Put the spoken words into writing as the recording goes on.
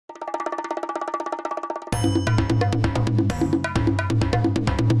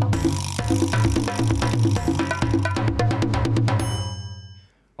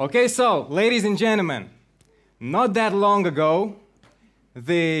Okay, so, ladies and gentlemen, not that long ago,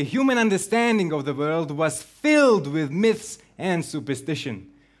 the human understanding of the world was filled with myths and superstition.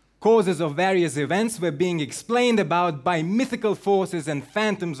 Causes of various events were being explained about by mythical forces and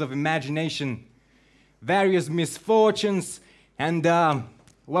phantoms of imagination. Various misfortunes and,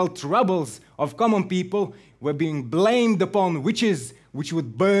 troubles of common people were being blamed upon witches which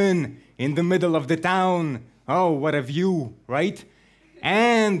would burn in the middle of the town. Oh, what a view, right?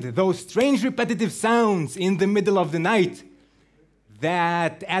 And those strange repetitive sounds in the middle of the night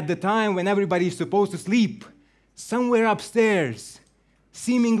that at the time when everybody is supposed to sleep, somewhere upstairs,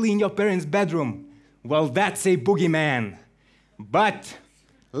 seemingly in your parents' bedroom, well, that's a boogeyman. But,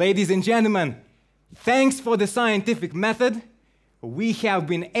 ladies and gentlemen, thanks for the scientific method, we have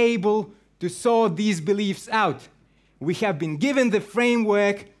been able to sort these beliefs out. We have been given the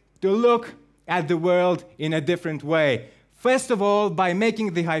framework to look at the world in a different way. First of all, by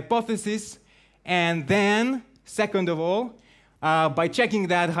making the hypothesis, and then, second of all, by checking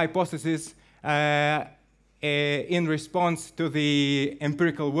that hypothesis in response to the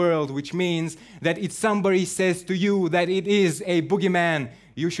empirical world, which means that if somebody says to you that it is a boogeyman,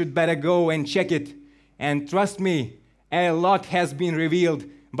 you should better go and check it. And trust me, a lot has been revealed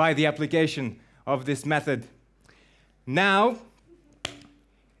by the application of this method. Now,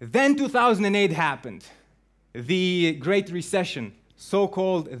 then 2008 happened. The Great Recession,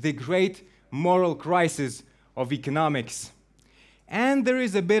 so-called the Great Moral Crisis of Economics. And there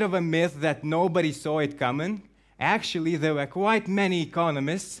is a bit of a myth that nobody saw it coming. Actually, there were quite many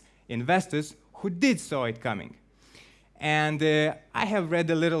economists, investors, who did saw it coming. And I have read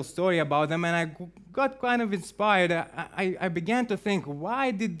a little story about them, and I got kind of inspired. I began to think,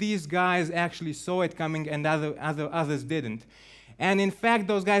 why did these guys actually saw it coming and others didn't? And in fact,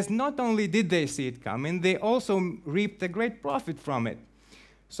 those guys, not only did they see it coming, they also reaped a great profit from it.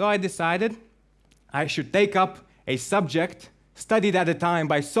 So I decided I should take up a subject studied at the time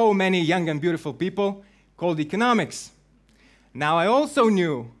by so many young and beautiful people called economics. Now, I also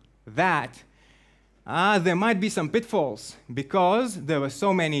knew that there might be some pitfalls because there were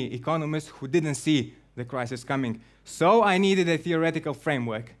so many economists who didn't see the crisis coming. So I needed a theoretical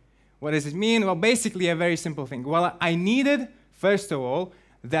framework. What does it mean? Well, basically a very simple thing. Well, I needed, first of all,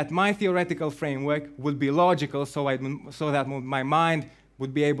 that my theoretical framework would be logical so that my mind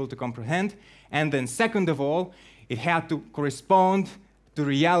would be able to comprehend. And then second of all, it had to correspond to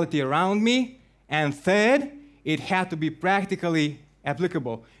reality around me. And third, it had to be practically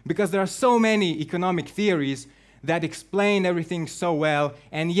applicable. Because there are so many economic theories that explain everything so well,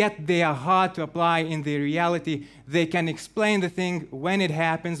 and yet they are hard to apply in the reality. They can explain the thing when it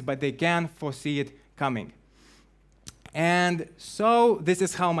happens, but they can't foresee it coming. And so this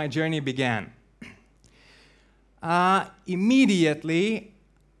is how my journey began. Immediately,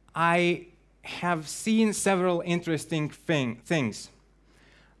 I have seen several interesting things.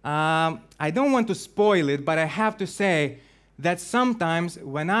 I don't want to spoil it, but I have to say that sometimes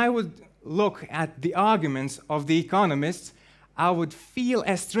when I would look at the arguments of the economists, I would feel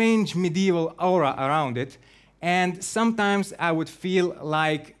a strange medieval aura around it, and sometimes I would feel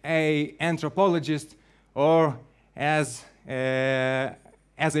like an anthropologist or as a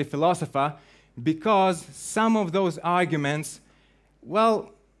philosopher, because some of those arguments,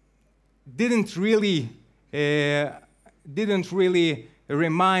 well, didn't really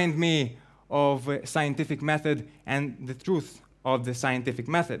remind me of scientific method and the truth of the scientific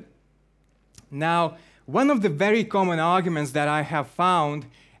method. Now, one of the very common arguments that I have found,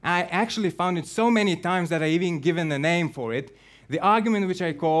 I actually found it so many times that I even given a name for it, the argument which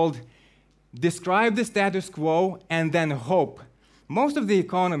I called describe the status quo and then hope. Most of the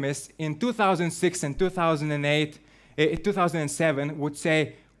economists in 2006 and 2007 would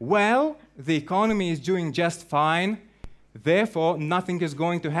say, well, the economy is doing just fine, therefore nothing is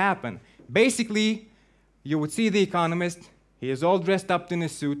going to happen. Basically, you would see the economist, he is all dressed up in a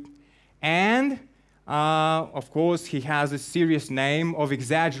suit, and of course he has a serious name of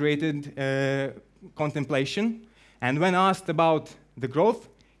exaggerated contemplation, and when asked about the growth,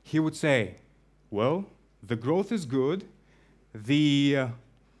 he would say, well, the growth is good, the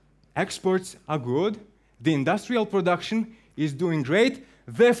exports are good, the industrial production is doing great,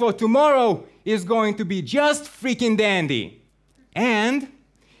 therefore tomorrow is going to be just freaking dandy. And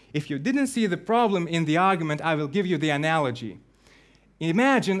if you didn't see the problem in the argument, I will give you the analogy.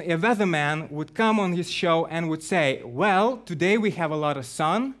 Imagine a weatherman would come on his show and would say, well, today we have a lot of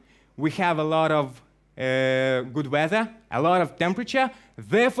sun, we have a lot of good weather, a lot of temperature,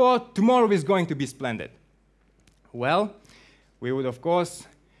 therefore tomorrow is going to be splendid. Well, we would, of course,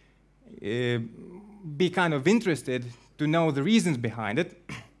 be kind of interested to know the reasons behind it.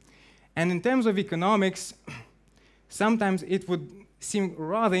 And in terms of economics, sometimes it would seem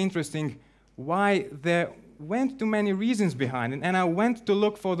rather interesting why there weren't too many reasons behind it. And I went to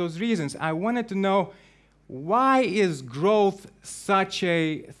look for those reasons. I wanted to know, why is growth such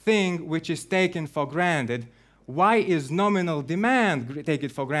a thing which is taken for granted? Why is nominal demand taken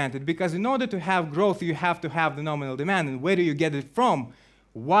for granted? Because in order to have growth, you have to have the nominal demand. And where do you get it from?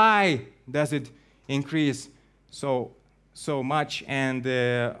 Why does it increase so much? And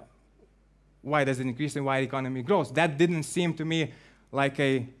why does it increase and why the economy grows? That didn't seem to me like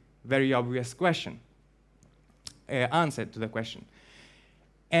a very obvious question, answer to the question.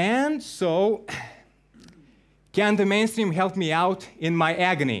 And so, can the mainstream help me out in my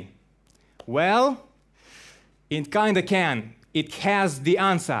agony? Well, it kind of can. It has the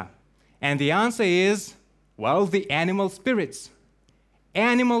answer. And the answer is, well, the animal spirits.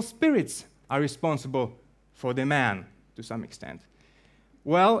 Animal spirits are responsible for the man to some extent.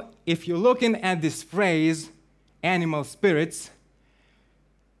 Well, if you're looking at this phrase, animal spirits,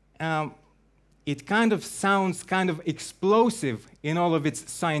 it kind of sounds kind of explosive in all of its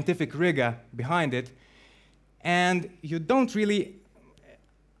scientific rigor behind it. And you don't really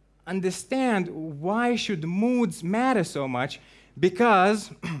understand why should moods matter so much, because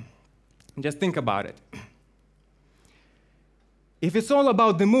just think about it. If it's all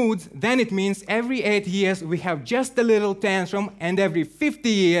about the moods, then it means every 8 years we have just a little tantrum, and every 50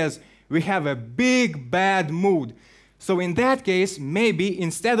 years we have a big bad mood. So in that case, maybe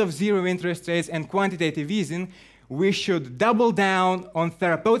instead of zero interest rates and quantitative easing, we should double down on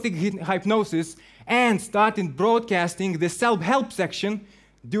therapeutic hypnosis and start in broadcasting the self-help section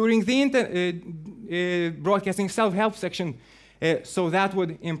during the broadcasting self-help section. So that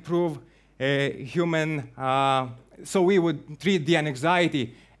would improve human, so we would treat the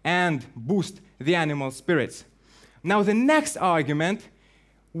anxiety and boost the animal spirits. Now the next argument,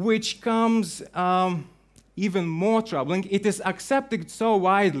 which comes even more troubling, it is accepted so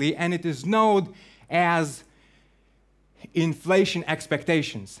widely and it is known as inflation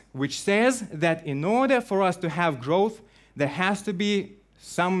expectations, which says that in order for us to have growth, there has to be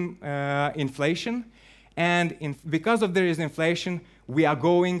some inflation, and because of there is inflation, we are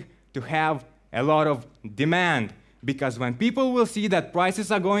going to have a lot of demand, because when people will see that prices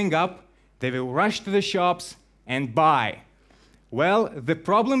are going up, they will rush to the shops and buy. Well, the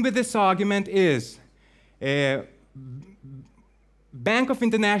problem with this argument is Bank of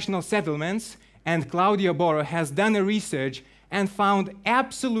International Settlements and Claudia Borro has done a research and found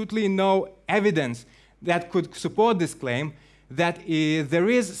absolutely no evidence that could support this claim that there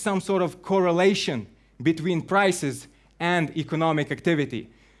is some sort of correlation between prices and economic activity.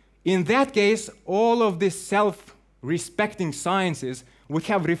 In that case, all of these self-respecting sciences would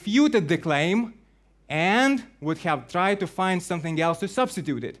have refuted the claim and would have tried to find something else to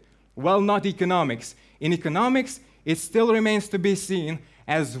substitute it. Well, not economics. In economics, it still remains to be seen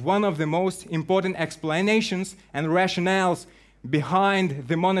as one of the most important explanations and rationales behind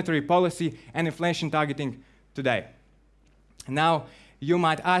the monetary policy and inflation targeting today. Now, you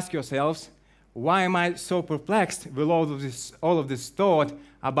might ask yourselves, why am I so perplexed with all of this thought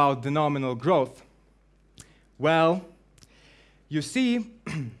about the nominal growth? Well, you see,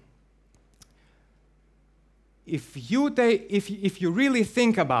 if you really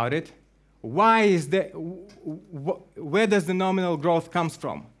think about it, where does the nominal growth come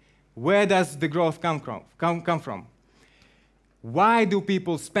from? Where does the growth come from? Why do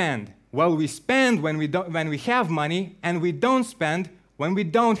people spend? Well, we spend when we have money, and we don't spend when we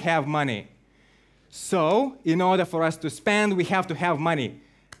don't have money. So, in order for us to spend, we have to have money.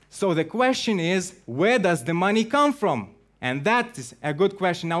 So the question is, where does the money come from? And that is a good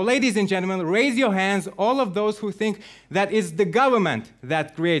question. Now, ladies and gentlemen, raise your hands, all of those who think that it's the government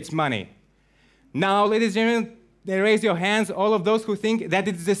that creates money. Now, ladies and gentlemen, raise your hands, all of those who think that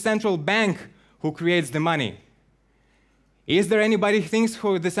it's the central bank who creates the money. Is there anybody who thinks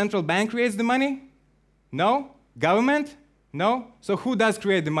the central bank creates the money? No? Government? No? So who does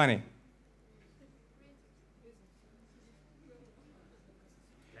create the money?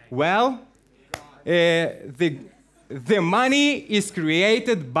 Well, the money is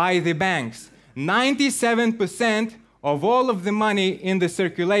created by the banks. 97% of all of the money in the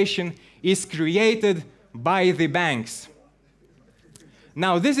circulation is created by the banks.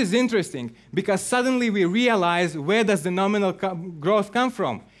 Now, this is interesting because suddenly we realize, where does the nominal growth come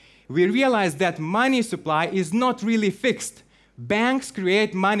from? We realize that money supply is not really fixed. Banks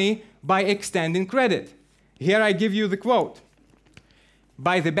create money by extending credit. Here I give you the quote.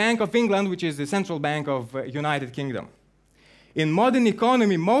 by the Bank of England, which is the central bank of United Kingdom. In modern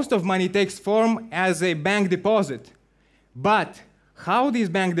economy, most of money takes form as a bank deposit. But how these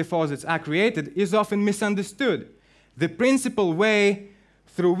bank deposits are created is often misunderstood. The principal way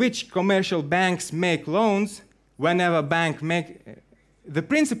through which commercial banks make loans, the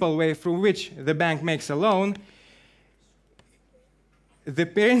principal way through which the bank makes a loan, the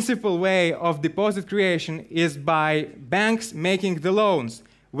principal way of deposit creation is by banks making the loans.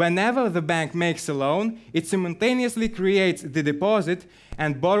 Whenever the bank makes a loan, it simultaneously creates the deposit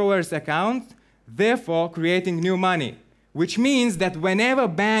and borrower's account, therefore creating new money. Which means that whenever a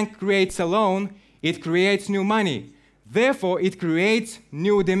bank creates a loan, it creates new money. Therefore, it creates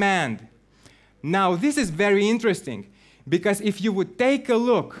new demand. Now, this is very interesting, because if you would take a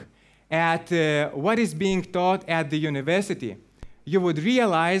look at what is being taught at the university, you would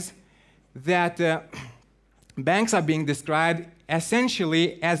realize that banks are being described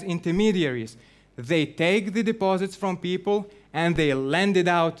essentially as intermediaries. They take the deposits from people and they lend it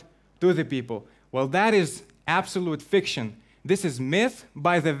out to the people. Well, that is absolute fiction. This is myth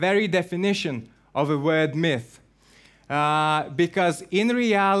by the very definition of the word myth. Because in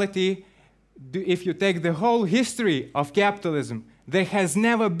reality, if you take the whole history of capitalism, there has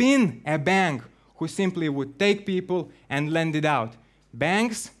never been a bank who simply would take people and lend it out.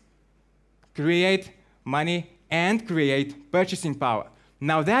 Banks create money and create purchasing power.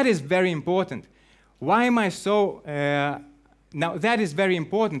 Now that is very important. Why am I so... now that is very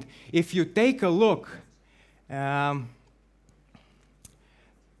important. If you take a look,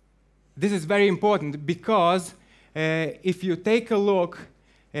 this is very important because if you take a look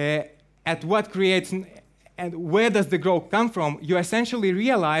at what creates and where does the growth come from, you essentially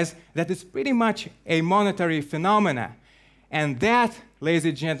realize that it's pretty much a monetary phenomena. And that, ladies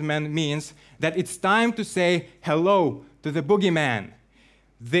and gentlemen, means that it's time to say hello to the boogeyman.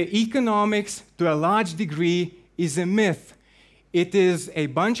 The economics, to a large degree, is a myth. It is a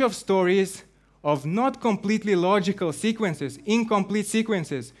bunch of stories of not completely logical sequences, incomplete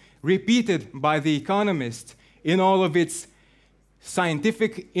sequences, repeated by the economist in all of its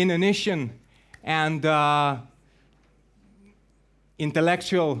scientific inanition and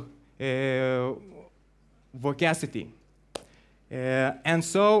intellectual vocacity. And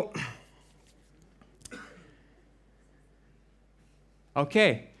so,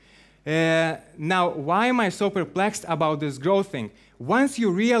 okay. Now, why am I so perplexed about this growth thing? Once you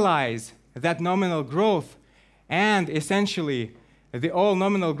realize that nominal growth and essentially all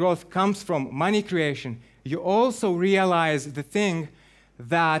nominal growth comes from money creation, you also realize the thing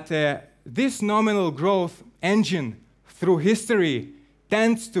that this nominal growth engine through history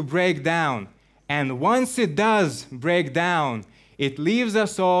tends to break down. And once it does break down, it leaves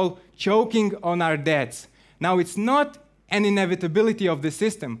us all choking on our debts. Now, it's not an inevitability of the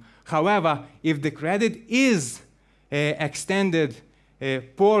system. However, if the credit is extended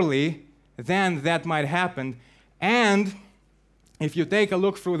poorly, then that might happen. And if you take a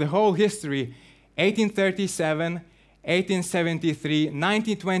look through the whole history, 1837, 1873,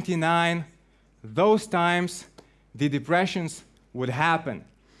 1929, those times, the depressions would happen.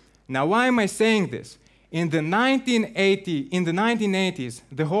 Now, why am I saying this? In the 1980s,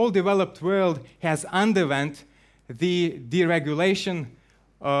 the whole developed world has underwent the deregulated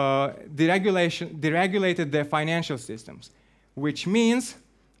their financial systems, which means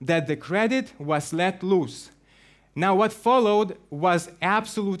that the credit was let loose. Now, what followed was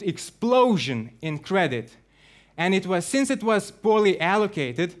absolute explosion in credit. And it was, since it was poorly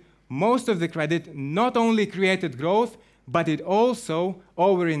allocated, most of the credit not only created growth, but it also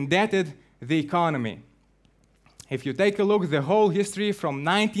over-indebted the economy. If you take a look at the whole history from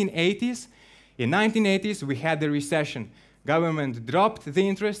 1980s, in 1980s we had the recession. Government dropped the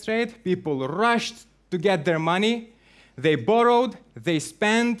interest rate, people rushed to get their money, they borrowed, they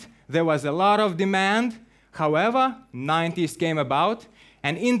spent, there was a lot of demand. However, 90s came about,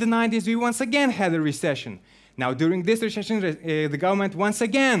 and in the 90s we once again had a recession. Now, during this recession, the government once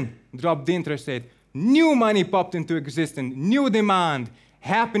again dropped the interest rate. New money popped into existence, new demand,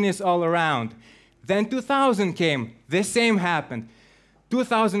 happiness all around. Then 2000 came, the same happened.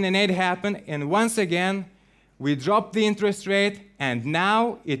 2008 happened, and once again, we dropped the interest rate, and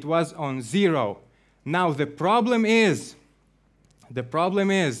now it was on zero. Now, the problem is,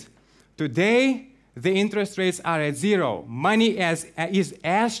 today, the interest rates are at zero. Money is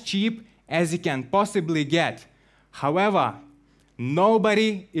as cheap as it can possibly get. However,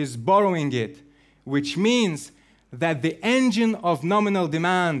 nobody is borrowing it, which means that the engine of nominal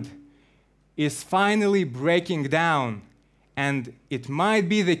demand is finally breaking down. And it might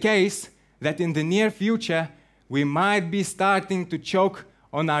be the case that in the near future, we might be starting to choke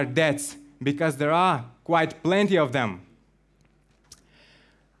on our debts, because there are quite plenty of them.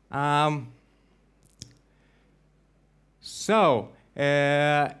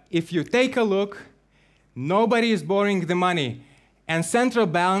 If you take a look, nobody is borrowing the money, and central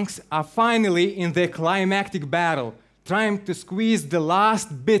banks are finally in the climactic battle, trying to squeeze the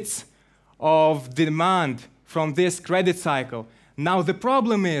last bits of demand from this credit cycle. Now the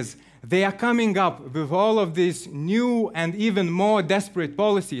problem is, they are coming up with all of these new and even more desperate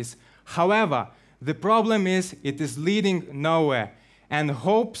policies. However, the problem is it is leading nowhere, and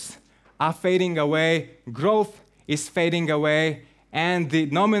hopes are fading away, growth is fading away, and the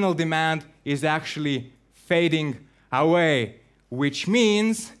nominal demand is actually fading away, which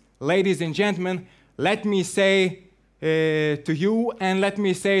means, ladies and gentlemen, let me say to you and let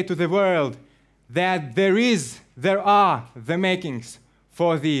me say to the world that there are the makings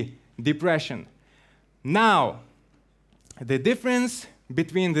for the depression. Now, the difference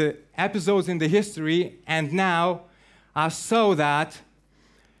between the episodes in the history and now are so that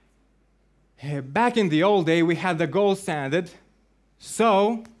back in the old day we had the gold standard,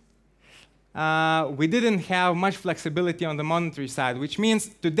 so we didn't have much flexibility on the monetary side, which means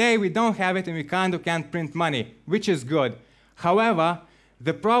today we don't have it and we kind of can't print money, which is good. However,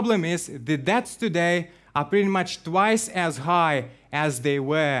 the problem is the debts today are pretty much twice as high as they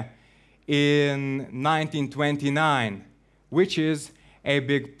were in 1929, which is a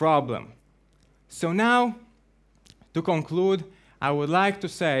big problem. So now, to conclude, I would like to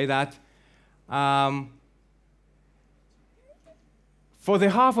say that for the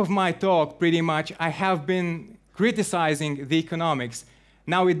half of my talk, pretty much, I have been criticizing the economics.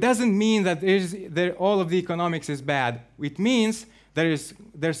 Now, it doesn't mean that all of the economics is bad. It means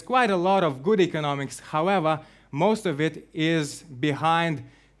there's quite a lot of good economics. However, most of it is behind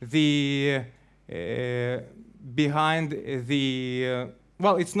the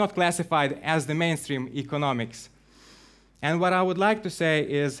well, it's not classified as the mainstream economics. And what I would like to say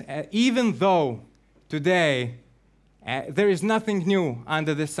is, even though today there is nothing new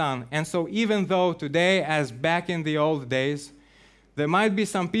under the sun, and so even though today, as back in the old days, there might be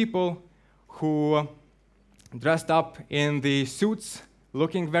some people who dressed up in the suits,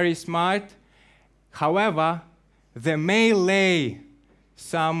 looking very smart. However, there may lay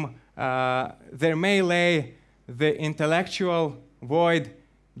the intellectual void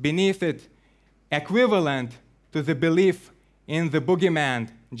beneath it, equivalent to the belief in the boogeyman,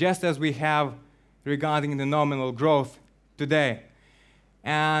 just as we have regarding the nominal growth today.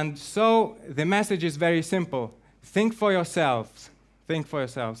 And so the message is very simple. Think for yourselves. Think for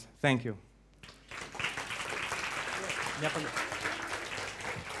yourselves. Thank you.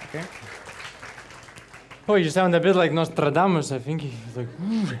 Okay. Oh, you sound a bit like Nostradamus, I think.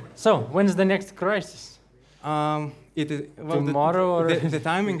 So, when's the next crisis? Tomorrow? The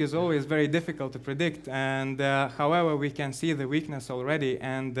timing is always very difficult to predict, and however, we can see the weakness already,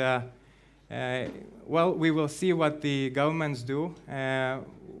 and well, we will see what the governments do,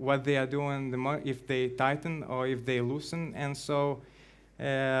 what they are doing, if they tighten or if they loosen, and so,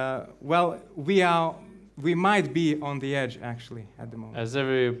 well, we might be on the edge, actually, at the moment. As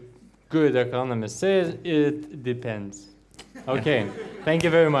every good economist says, it depends. Okay, thank you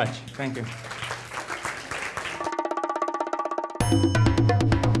very much. Thank you.